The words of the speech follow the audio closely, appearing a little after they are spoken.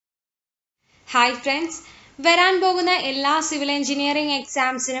Hi friends, വരാൻ പോകുന്ന എല്ലാ സിവിൽ എഞ്ചിനീയറിംഗ്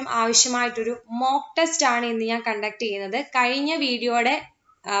എക്സാംസിനും ആവശ്യമായിട്ടൊരു മോക്ക് ടെസ്റ്റ് ആണ് ഇന്ന് ഞാൻ കണ്ടക്ട് ചെയ്യുന്നത്. കഴിഞ്ഞ വീഡിയോയുടെ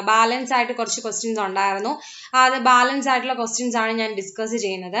ബാലൻസ് ആയിട്ട് കുറച്ച് ക്വസ്റ്റ്യൻസ് ഉണ്ടായിരുന്നു. അത് ബാലൻസ് ആയിട്ടുള്ള ക്വസ്റ്റ്യൻസ് ആണ് ഞാൻ ഡിസ്കസ്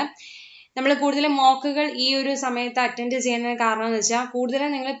ചെയ്യുന്നത്. നമ്മൾ കൂടുതലും മോക്കുകൾ ഈ ഒരു സമയത്ത് അറ്റൻഡ് ചെയ്യുന്നതിന് കാരണം എന്ന് വെച്ചാൽ കൂടുതലും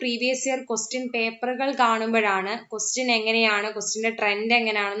നിങ്ങൾ പ്രീവിയസ് ഇയർ ക്വസ്റ്റ്യൻ പേപ്പറുകൾ കാണുമ്പോഴാണ് ക്വസ്റ്റ്യൻ എങ്ങനെയാണ്, ക്വസ്റ്റ്യന്റെ ട്രെൻഡ്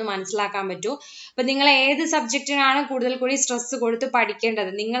എങ്ങനെയാണെന്ന് മനസ്സിലാക്കാൻ പറ്റൂ. അപ്പൊ നിങ്ങൾ ഏത് സബ്ജക്റ്റിനാണ് കൂടുതൽ കൂടി സ്ട്രെസ് കൊടുത്ത്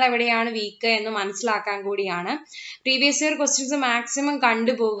പഠിക്കേണ്ടത്, നിങ്ങൾ എവിടെയാണ് വീക്ക് എന്ന് മനസ്സിലാക്കാൻ കൂടിയാണ്. Previous year questions maximum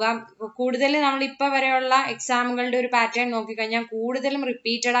കണ്ടുപോവുക. കൂടുതൽ നമ്മൾ ഇപ്പൊ വരെയുള്ള എക്സാമുകളുടെ ഒരു പാറ്റേൺ നോക്കിക്കഴിഞ്ഞാൽ കൂടുതലും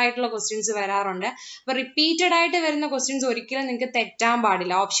റിപ്പീറ്റഡ് ആയിട്ടുള്ള ക്വസ്റ്റ്യൻസ് വരാറുണ്ട്. അപ്പൊ റിപ്പീറ്റഡ് ആയിട്ട് വരുന്ന ക്വസ്റ്റ്യൻസ് ഒരിക്കലും നിങ്ങൾക്ക് തെറ്റാൻ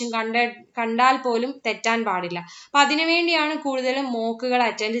പാടില്ല. ഓപ്ഷൻ കണ്ടാൽ പോലും തെറ്റാൻ പാടില്ല. അപ്പൊ അതിനുവേണ്ടിയാണ് കൂടുതലും മോക്കുകൾ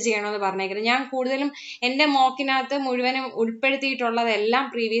അറ്റൻഡ് ചെയ്യണമെന്ന് പറഞ്ഞേക്കുന്നത്. ഞാൻ കൂടുതലും എന്റെ മോക്കിനകത്ത് മുഴുവനും ഉൾപ്പെടുത്തിയിട്ടുള്ളതെല്ലാം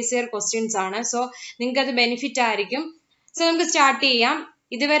പ്രീവിയസ് ഇയർ ക്വസ്റ്റ്യൻസ് ആണ്. സോ നിങ്ങൾക്ക് അത് ബെനിഫിറ്റ് ആയിരിക്കും. സോ നമുക്ക് സ്റ്റാർട്ട് ചെയ്യാം.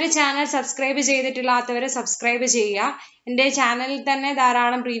 ഇതുവരെ ചാനൽ സബ്സ്ക്രൈബ് ചെയ്തിട്ടില്ലാത്തവരെ സബ്സ്ക്രൈബ് ചെയ്യുക. എന്റെ ചാനലിൽ തന്നെ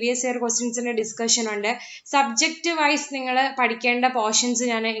ധാരാളം പ്രീവിയസ് ഇയർ ക്വസ്റ്റ്യൻസിന്റെ ഡിസ്കഷൻ ഉണ്ട്. സബ്ജക്റ്റ് വൈസ് നിങ്ങൾ പഠിക്കേണ്ട പോർഷൻസ്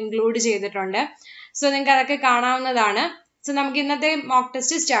ഞാൻ ഇൻക്ലൂഡ് ചെയ്തിട്ടുണ്ട്. സോ നിങ്ങൾക്ക് അതൊക്കെ കാണാവുന്നതാണ്. സോ നമുക്ക് ഇന്നത്തെ മോക്ക്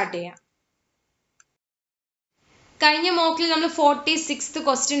ടെസ്റ്റ് സ്റ്റാർട്ട് ചെയ്യാം. കഴിഞ്ഞ മോക്കിൽ നമ്മൾ 46th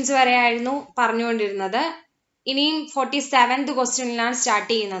ക്വസ്റ്റ്യൻസ് വരെയായിരുന്നു പറഞ്ഞുകൊണ്ടിരുന്നത്. ഇനിയും 47th ക്വസ്റ്റ്യനിലാണ് സ്റ്റാർട്ട്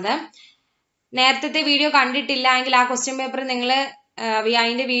ചെയ്യുന്നത്. നേരത്തെ വീഡിയോ കണ്ടിട്ടില്ല എങ്കിൽ ആ ക്വസ്റ്റ്യൻ പേപ്പർ നിങ്ങൾ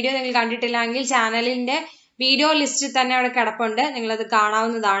അതിന്റെ വീഡിയോ നിങ്ങൾ കണ്ടിട്ടില്ല എങ്കിൽ ചാനലിന്റെ വീഡിയോ ലിസ്റ്റിൽ തന്നെ അവിടെ കിടപ്പുണ്ട്, നിങ്ങളത്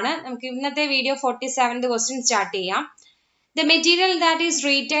കാണാവുന്നതാണ്. നമുക്ക് ഇന്നത്തെ വീഡിയോ 47th ക്വസ്റ്റ്യൻ സ്റ്റാർട്ട് ചെയ്യാം. The material that is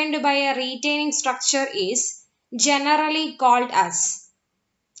retained by a retaining structure is generally called as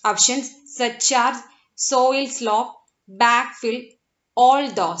options surcharge, soil slope, backfill, all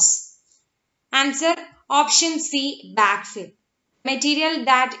those. Answer option C, backfill. Material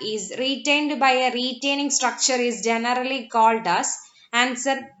that is retained by a retaining structure is generally called as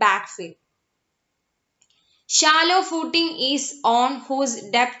answer backfill. Shallow footing is on whose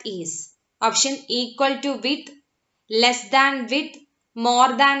depth is option equal to width, less than width,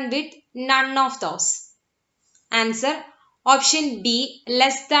 more than width, none of those. Answer option D,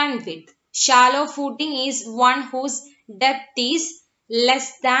 less than width. Shallow footing is one whose depth is less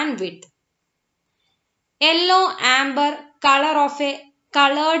than width. Yellow amber color of a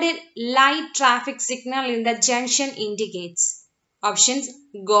colored light traffic signal in the junction indicates options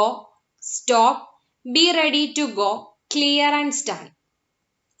go, stop, be ready to go, clear and stand.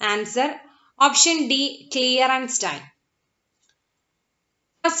 Answer option D, clear and stand.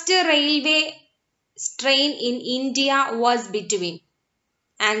 First railway train in India was between.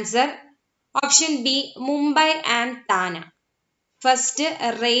 Answer option B, Mumbai and Thane. First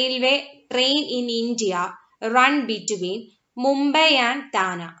railway train in India run between Mumbai and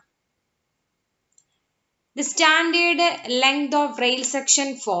Thane. The standard length of rail section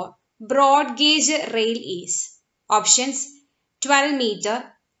for broad gauge rail is options 12 meter,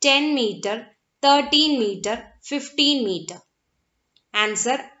 10 meter, 13 meter, 15 meter.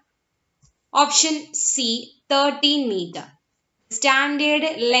 Answer option C, 13 meter. Standard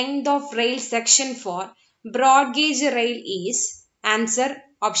length of rail section for broad gauge rail is answer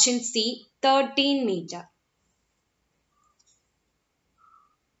option C, 13 meter.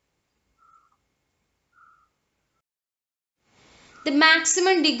 The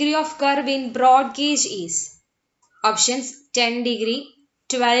maximum degree of curve in broad gauge is options 10 degree,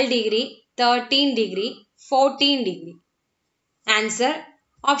 12 degree, 13 degree, 14 degree. Answer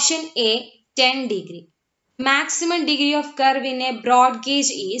option A, 10 degree. Maximum degree of curve in a broad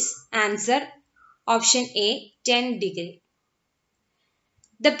gauge is answer option A, 10 degree.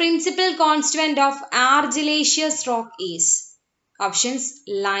 The principal constituent of argillaceous rock is options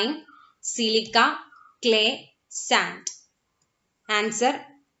lime, silica, clay, sand. Answer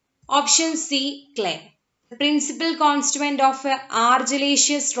option C, clay. The principal constituent of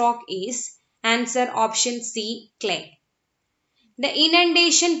argillaceous rock is answer option C, clay. The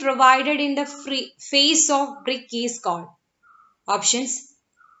indentation provided in the face of brick is called options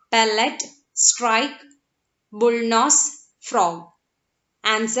pellet, strike, bullnose, frog.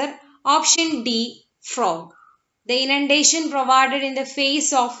 Answer option D, frog. The indentation provided in the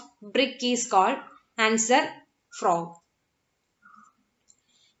face of brick is called answer frog.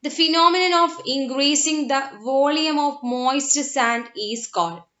 The phenomenon of increasing the volume of moist sand is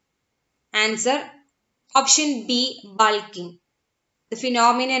called answer option B, bulking. The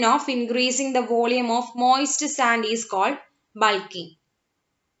phenomenon of increasing the volume of moist sand is called bulking.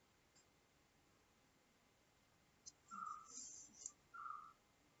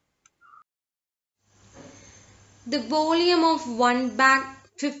 The volume of one bag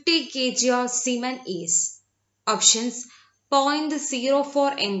 50 kg of cement is options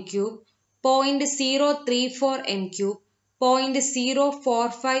 0.04 m cube, 0.034 m cube,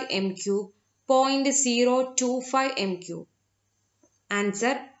 0.045 m cube, 0.025 m cube.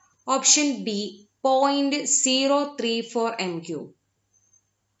 Answer option B 0.034 m cube.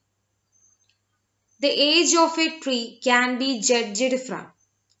 The age of a tree can be judged from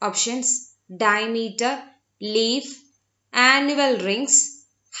options diameter, leaf, annual rings,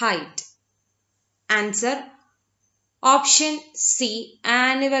 height. Answer option C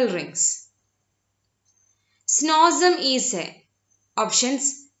annual rings. Snosm is a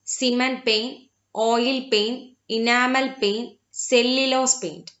options cement paint, oil paint, enamel paint, cellulose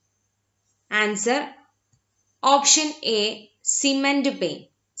paint. Answer option A cement paint.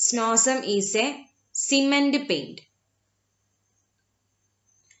 Snosm is a cement paint.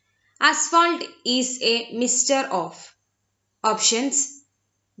 Asphalt is a mixture of options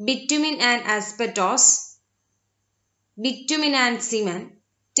bitumen and asbestos, bitumen and cement,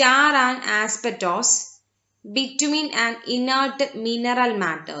 tar and asbestos, bitumen and inert mineral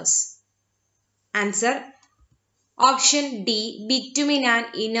matters. Answer option D bitumen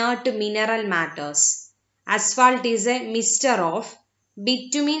and inert mineral matters. Asphalt is a mixture of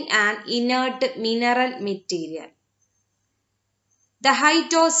bitumen and inert mineral material. The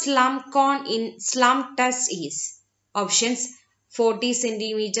height of slump cone in slump test is options 40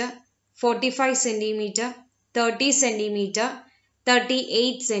 cm, 45 cm, 30 cm,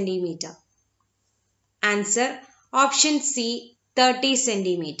 38 cm. Answer option C 30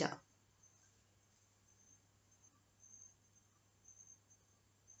 cm.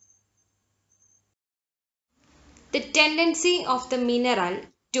 The tendency of the mineral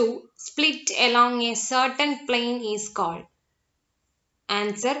to split along a certain plane is called.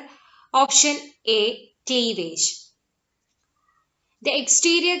 Answer option A cleavage. The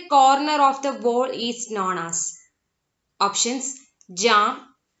exterior corner of the wall is known as options jam,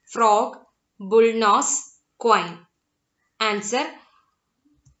 frog, bullnose, quine. Answer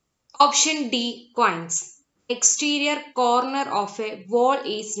option D quines. Exterior corner of a wall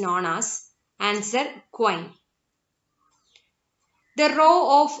is known as answer quine. The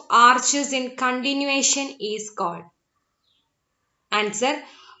row of arches in continuation is called. Answer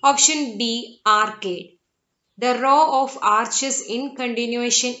option B arcade. The row of arches in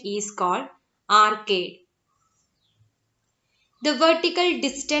continuation is called arcade. The vertical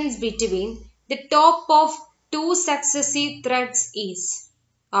distance between the top of two successive threads is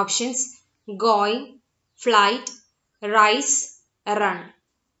options going, flight, rise, run.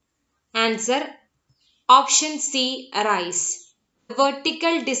 Answer option C rise. The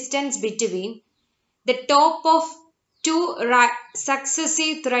vertical distance between the top of two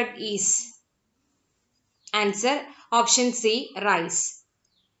successive threads is answer option C rise.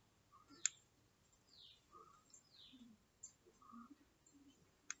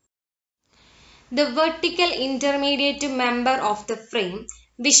 The vertical intermediate member of the frame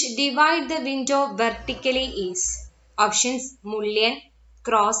which divide the window vertically is options mullion,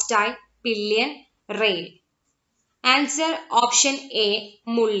 cross tie, pillion, rail. Answer option A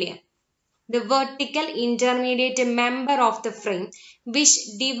mullion. The vertical intermediate member of the frame which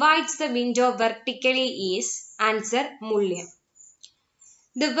divides the window vertically is answer mullion.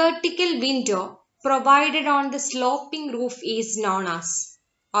 The vertical window provided on the sloping roof is known as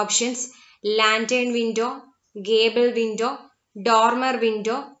options lantern window, gable window, dormer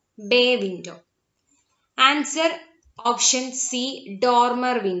window, bay window. Answer option C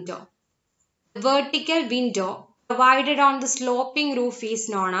dormer window. The vertical window provided on the sloping roof is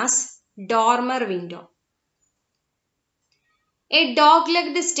known as dormer window. A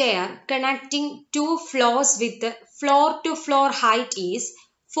dog-legged stair connecting two floors with floor-to-floor height is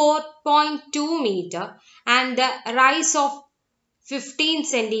 4.2 meter and the rise of 15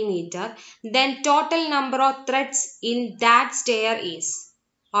 centimeter, then total number of threads in that stair is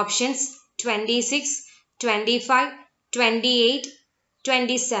options 26, 25, 28,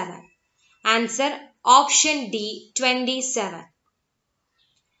 27. Answer option D 27.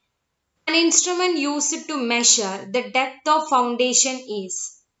 An instrument used to measure the depth of foundation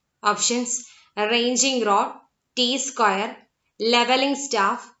is options ranging rod, T-square, leveling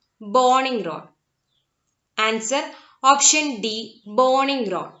staff, boning rod. Answer option D boning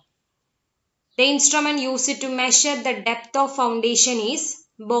rod. The instrument used to measure the depth of foundation is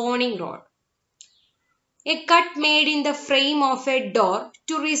boning rod. A cut made in the frame of a door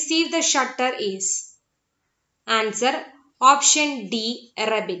to receive the shutter is answer option D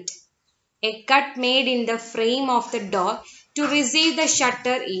rabbit. A cut made in the frame of the door to receive the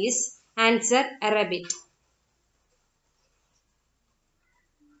shutter is answer rabbit.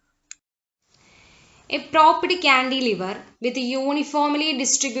 A propped cantilever with a uniformly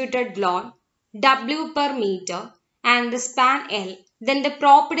distributed load W per meter and the span L, then the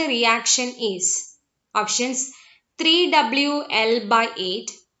property reaction is options 3WL by 8,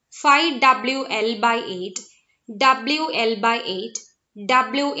 5WL by 8, WL by 8,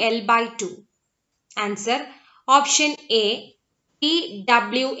 WL by 2. Answer option A,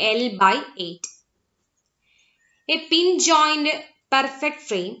 3WL by 8. A pin joined perfect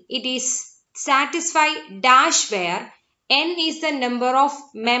frame, it is satisfy dash where n is the number of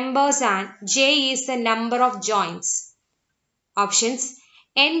members and j is the number of joints. Options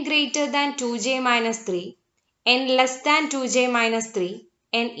n greater than 2j minus 3, n less than 2j minus 3,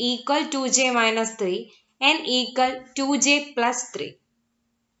 n equal 2j minus 3, n equal 2j plus 3.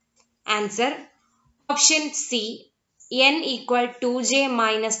 Answer option C, n equal 2j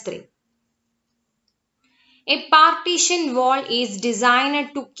minus 3. A partition wall is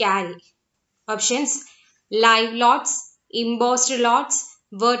designed to carry options live loads, embossed loads,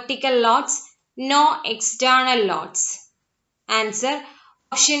 vertical loads, no external loads. Answer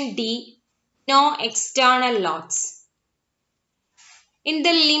option D, no external loads. In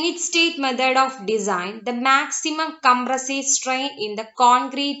the limit state method of design, the maximum compressive strain in the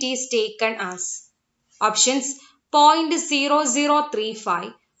concrete is taken as options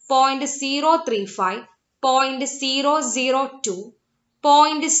 0.0035, 0.035, 0.002,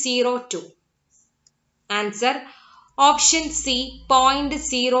 0.02. Answer option C,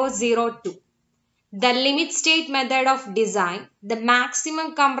 0.002. The limit state method of design, the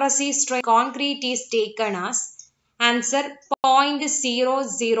maximum compressive strain in concrete is taken as answer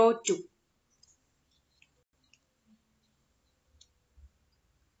 0.002.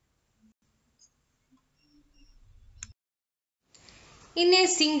 In a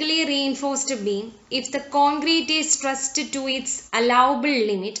singly reinforced beam, if the concrete is stressed to its allowable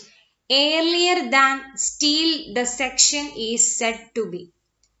limit earlier than steel, the section is said to be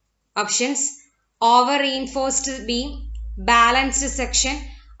options over reinforced beam, balanced section,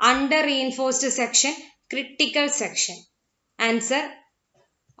 under reinforced section, critical section. Answer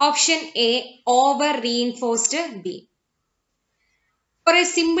option A, over reinforced beam. For a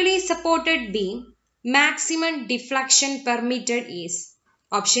simply supported beam, maximum deflection permitted is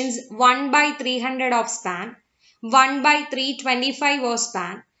options 1 by 300 of span, 1 by 325 of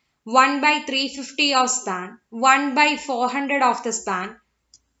span, 1 by 350 of span, 1 by 400 of the span.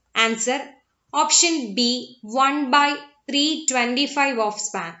 Answer option B, 1 by 325 of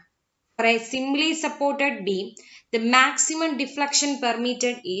span. For a simply supported beam, the maximum deflection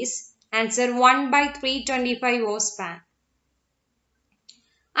permitted is answer 1 by 325 of span.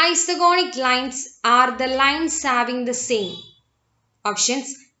 Isogonic lines are the lines having the same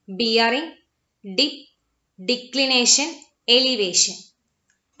options bearing, dip, declination, elevation.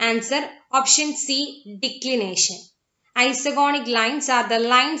 Answer option C, declination. Isogonic lines are the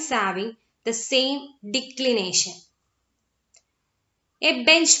lines having the same declination. A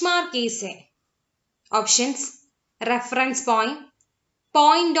benchmark is a options reference point,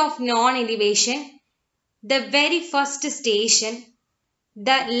 point of non-elevation, the very first station,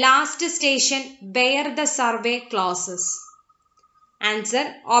 the last station where the survey closes.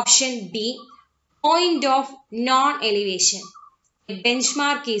 Answer option B, point of non-elevation. A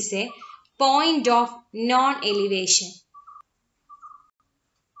benchmark is a point of non-elevation.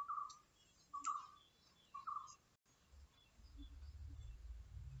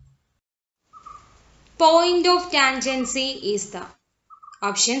 Point of tangency is the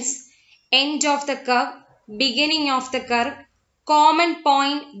options end of the curve, beginning of the curve, common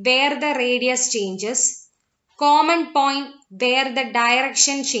point where the radius changes, common point where the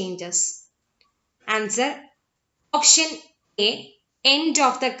direction changes. Answer option A, end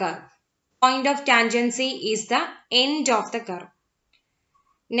of the curve. Point of tangency is the end of the curve.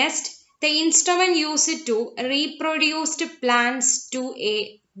 Next, the instrument used to reproduce plans to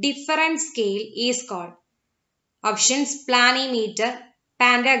a different scale is called options planimeter,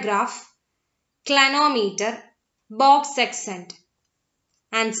 pantograph, clanometer, box accent.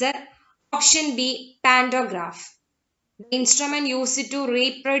 Answer option B, pantograph. The instrument used to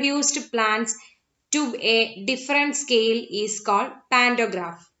reproduce plans to a different scale is called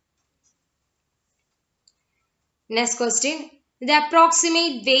pantograph. Next question. The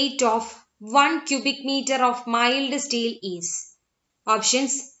approximate weight of 1 cubic meter of mild steel is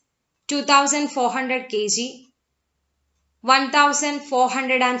options 2400 kg,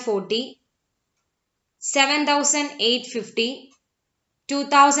 1440, 7850,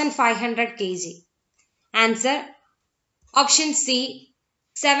 2500 kg. Answer option C,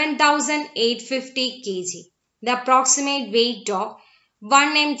 7850 kg. The approximate weight of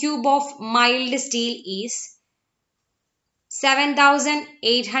 1 m cube of mild steel is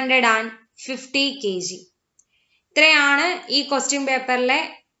 7850 50 kg. ഇത്രയാണ് ഈ question പേപ്പറിലെ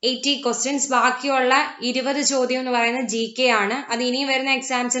 80 questions. ബാക്കിയുള്ള 20 ചോദ്യം എന്ന് പറയുന്നത് GK ആണ്. അത് ഇനി വരുന്ന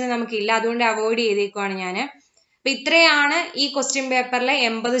എക്സാംസിന് നമുക്കില്ല, അതുകൊണ്ട് അവോയ്ഡ് ചെയ്തേക്കുവാണ് ഞാൻ. അപ്പൊ ഇത്രയാണ് ഈ ക്വസ്റ്റ്യൻ പേപ്പറിലെ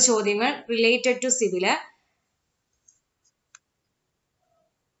 80 ചോദ്യങ്ങൾ റിലേറ്റഡ് ടു സിവില്.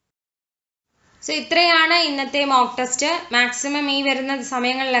 സോ ഇത്രയാണ് ഇന്നത്തെ മോക്ക് ടെസ്റ്റ്. മാക്സിമം ഈ വരുന്ന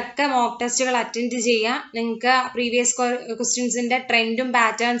സമയങ്ങളിലൊക്കെ മോക്ക് ടെസ്റ്റുകൾ അറ്റൻഡ് ചെയ്യുക. നിങ്ങൾക്ക് പ്രീവിയസ് ക്വസ്റ്റ്യൻസിന്റെ ട്രെൻഡും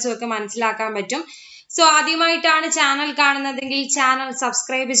പാറ്റേൺസും ഒക്കെ മനസ്സിലാക്കാൻ പറ്റും. സോ ആദ്യമായിട്ടാണ് ചാനൽ കാണുന്നതെങ്കിൽ ചാനൽ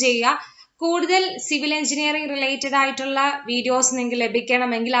സബ്സ്ക്രൈബ് ചെയ്യുക. കൂടുതൽ സിവിൽ എഞ്ചിനീയറിംഗ് റിലേറ്റഡ് ആയിട്ടുള്ള വീഡിയോസ് നിങ്ങൾക്ക്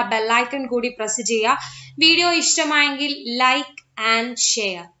ലഭിക്കണമെങ്കിൽ ആ ബെല്ലൈക്കൺ കൂടി പ്രസ് ചെയ്യുക. വീഡിയോ ഇഷ്ടമായെങ്കിൽ like and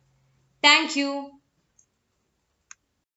share. Thank you.